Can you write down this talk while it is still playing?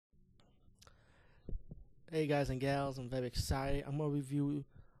Hey guys and gals, I'm very excited. I'm gonna review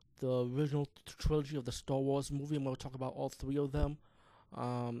the original trilogy of the Star Wars movie. I'm gonna talk about all three of them.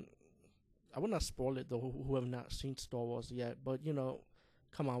 Um, I will not spoil it though. Who have not seen Star Wars yet, but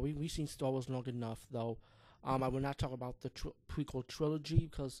come on, we've seen Star Wars long enough though. I will not talk about the prequel trilogy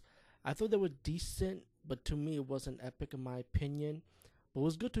because I thought they were decent, but to me it wasn't epic in my opinion. But it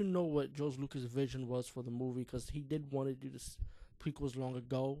was good to know what George Lucas' vision was for the movie because he did want to do this prequels long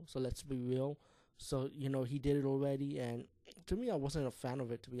ago. So let's be real. So he did it already, and to me, I wasn't a fan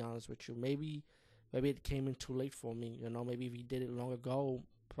of it, to be honest with you. Maybe it came in too late for me. Maybe if he did it long ago,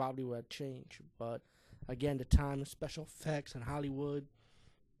 probably would have changed. But again, the time, special effects, and Hollywood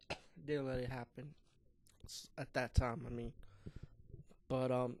didn't let it happen at that time. I mean,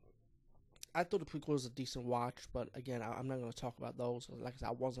 but I thought the prequel was a decent watch. But again, I'm not gonna talk about those. Like I said,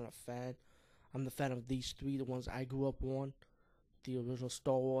 I wasn't a fan. I'm the fan of these three, the ones I grew up on, the original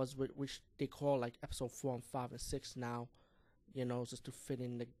Star Wars, which they call like Episode 4 and 5 and 6 now. Just to fit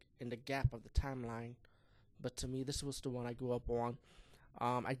in the gap of the timeline. But to me, this was the one I grew up on.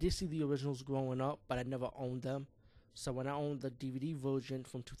 I did see the originals growing up, but I never owned them. So when I owned the DVD version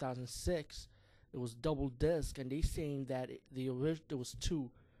from 2006, it was double disc, and they saying that the original there was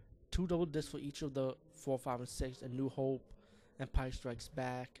two double discs for each of the 4, 5, and 6, and New Hope, Empire Strikes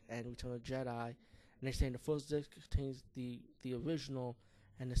Back, and Return of the Jedi. And they're saying the first disc contains the original,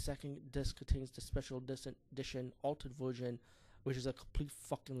 and the second disc contains the special edition altered version, which is a complete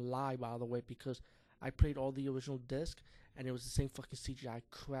fucking lie, by the way, because I played all the original disc, and it was the same fucking CGI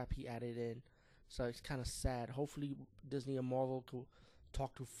crap he added in. So it's kind of sad. Hopefully, Disney and Marvel could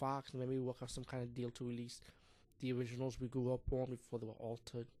talk to Fox and maybe work out some kind of deal to release the originals we grew up on before they were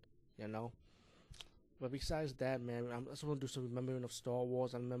altered, you know. But besides that, man, I'm just gonna do some remembering of Star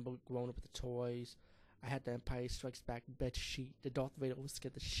Wars. I remember growing up with the toys. I had the Empire Strikes Back bed sheet. The Darth Vader always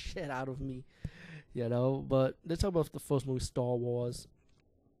scared the shit out of me, you know. But let's talk about the first movie, Star Wars.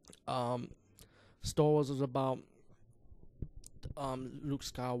 Um, Star Wars was about Luke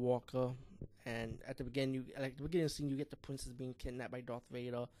Skywalker, and at the beginning, the beginning scene, you get the princess being kidnapped by Darth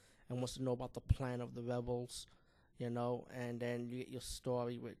Vader and wants to know about the plan of the rebels, and then you get your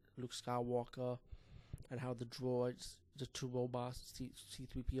story with Luke Skywalker and how the droids, the two robots,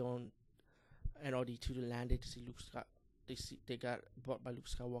 C3PO and RD2, landed to see Luke Scott. They got brought by Luke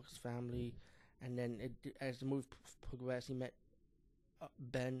Skywalker's family, and then as the movie progressed, he met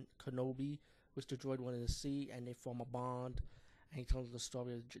Ben Kenobi, which the droid wanted to see, and they form a bond. And he tells the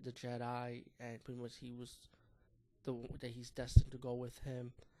story of the Jedi, and pretty much that he's destined to go with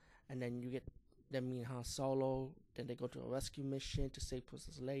him. And then you get them meet Han Solo. Then they go to a rescue mission to save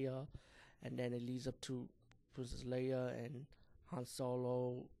Princess Leia, and then it leads up to Princess Leia and Han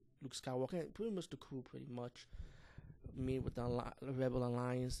Solo, Luke Skywalker, and pretty much the crew, pretty much meet with the Rebel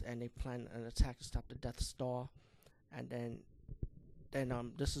Alliance, and they plan an attack to stop the Death Star. And then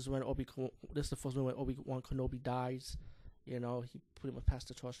this is the first one when Obi-Wan Kenobi dies. He pretty much passed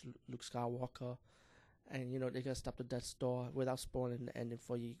the torch to Luke Skywalker, and they gotta stop the Death Star. Without spoiling the ending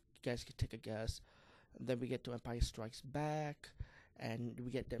for you, you guys can take a guess. And then we get to Empire Strikes Back, and we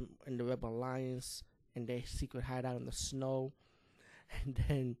get them in the Rebel Alliance in their secret hideout in the snow,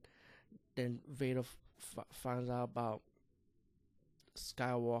 and then Vader finds out about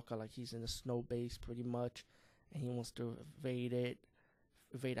Skywalker, like he's in the snow base pretty much, and he wants to evade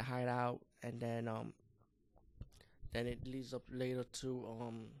a hideout, and then it leads up later to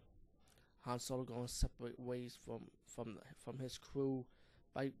Han Solo going separate ways from his crew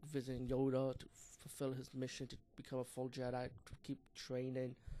by visiting Yoda to fulfill his mission to become a full Jedi, to keep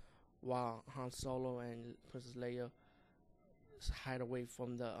training, while Han Solo and Princess Leia hide away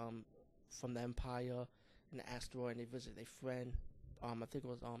from the Empire in the asteroid, and they visit their friend. I think it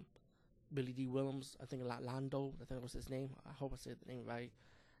was Billy D. Williams. I think Lando. I think that was his name. I hope I said the name right.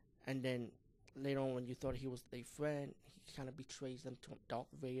 And then later on, when you thought he was their friend, he kind of betrays them to Darth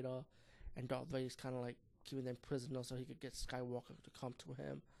Vader, and Darth Vader's kind of like keeping them prisoners so he could get Skywalker to come to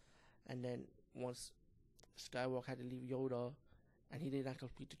him. And then once Skywalker had to leave Yoda, and he did not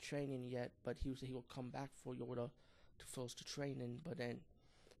complete the training yet, but he said he would come back for Yoda to finish the training. But then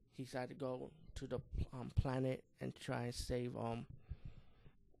he decided to go to the planet and try and save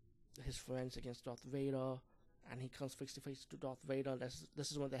his friends against Darth Vader. And he comes face to face to Darth Vader.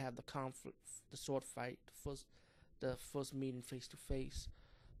 This is when they have the conflict, the sword fight, the first meeting face to face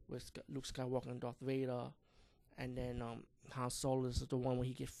with Luke Skywalker and Darth Vader. And then Han Solo is the one where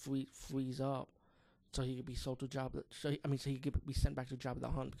he gets freeze up, so he could be sold to Jabba. So he could be sent back to Jabba the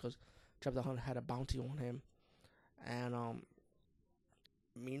Hutt because Jabba the Hutt had a bounty on him. And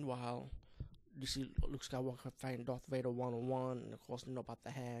meanwhile, you see Luke Skywalker fighting Darth Vader one-on-one, and of course you know about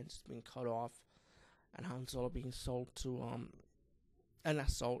the hands being cut off. and Han Solo being sold to and not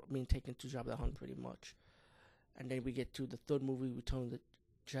sold, I mean taken to Jabba the Hutt pretty much. And then we get to the third movie, Return of the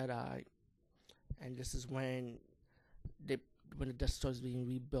Jedi, and this is they when the Death Star is being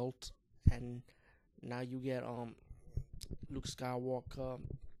rebuilt, and now you get Luke Skywalker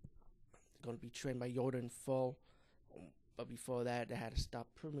going to be trained by Yoda in full. But before that, they had to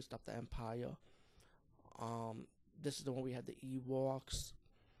pretty much stop the Empire. This is the one we had the Ewoks,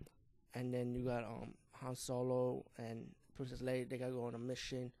 and then you got Han Solo and Princess Leia. They gotta go on a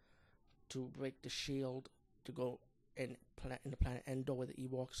mission to break the shield to go in the planet Endor where the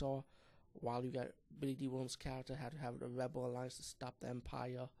Ewoks are. While you got Billy D. Williams' character had to have the Rebel Alliance to stop the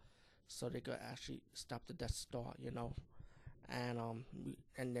Empire, so they could actually stop the Death Star, And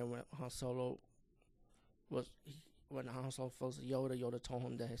then when Han Solo when Han Solo falls to Yoda, Yoda told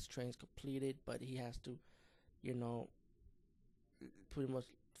him that his train's completed, but he has to, pretty much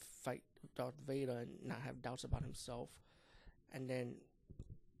fight Darth Vader and not have doubts about himself. And then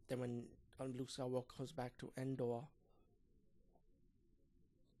when Luke Skywalker comes back to Endor,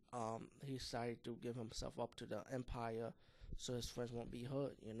 he decided to give himself up to the Empire so his friends won't be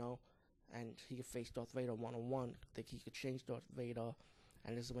hurt, and he could face Darth Vader one-on-one. Think he could change Darth Vader,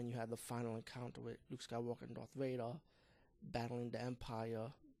 and this is when you have the final encounter with Luke Skywalker and Darth Vader battling the Empire,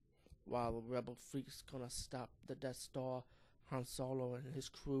 while the Rebel fleet's gonna stop the Death Star. Han Solo and his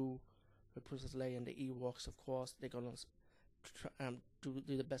crew, with Princess Leia and the Ewoks, of course, they're gonna do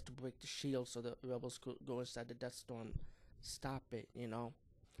their best to break the shield so the Rebels could go inside the Death Star and stop it.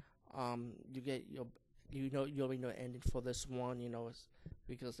 You get you already know the ending for this one. It's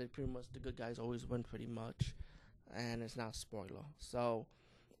because they pretty much the good guys always win pretty much, and it's not a spoiler. So,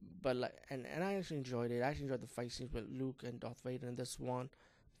 but and I actually enjoyed it. I actually enjoyed the fight scenes with Luke and Darth Vader in this one.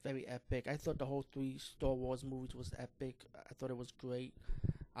 Very epic. I thought the whole 3 Star Wars movies was epic. I thought it was great.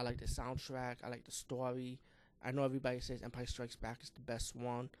 I like the soundtrack. I like the story. I know everybody says Empire Strikes Back is the best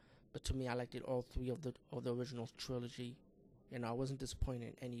one, but to me, I liked it all 3 of the original trilogy. I wasn't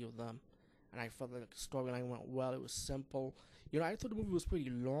disappointed in any of them, and I felt like the storyline went well. It was simple. I thought the movie was pretty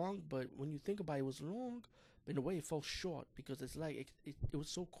long, but when you think about it, it was long, but in a way it felt short because it's like it was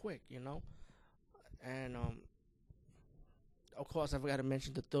so quick, and of course, I forgot to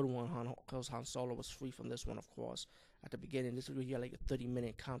mention the third one, because Han Solo was free from this one, of course, at the beginning. This was really like a 30-minute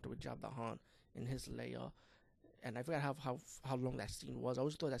encounter with Jabba the Hutt in his lair. And I forgot how long that scene was. I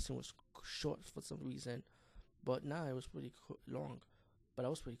always thought that scene was short for some reason. But nah, it was pretty long. But that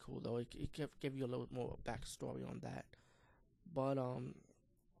was pretty cool, though. It gave you a little more backstory on that. But,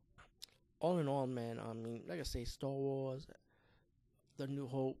 all in all, man, I mean, like I say, Star Wars, The New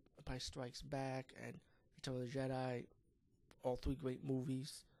Hope, Empire Strikes Back, and Return of the Jedi, all 3 great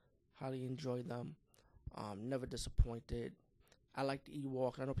movies. Highly enjoyed them. Never disappointed. I like the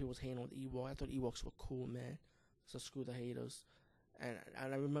Ewoks. I know people was hating on the Ewoks. I thought Ewoks were cool, man. So screw the haters. And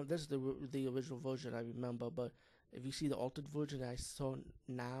I remember this is the original version I remember. But if you see the altered version that I saw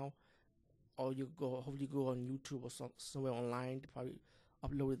now, or hopefully you go on YouTube or somewhere online, they probably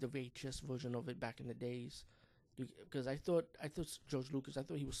uploaded the VHS version of it back in the days. Because I thought George Lucas, I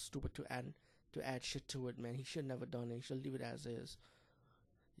thought he was stupid to add shit to it, man. He should never done it. He should leave it as is,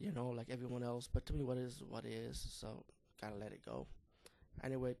 like everyone else. But to me, what is. So gotta let it go.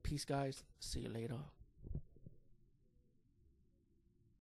 Anyway, peace, guys. See you later.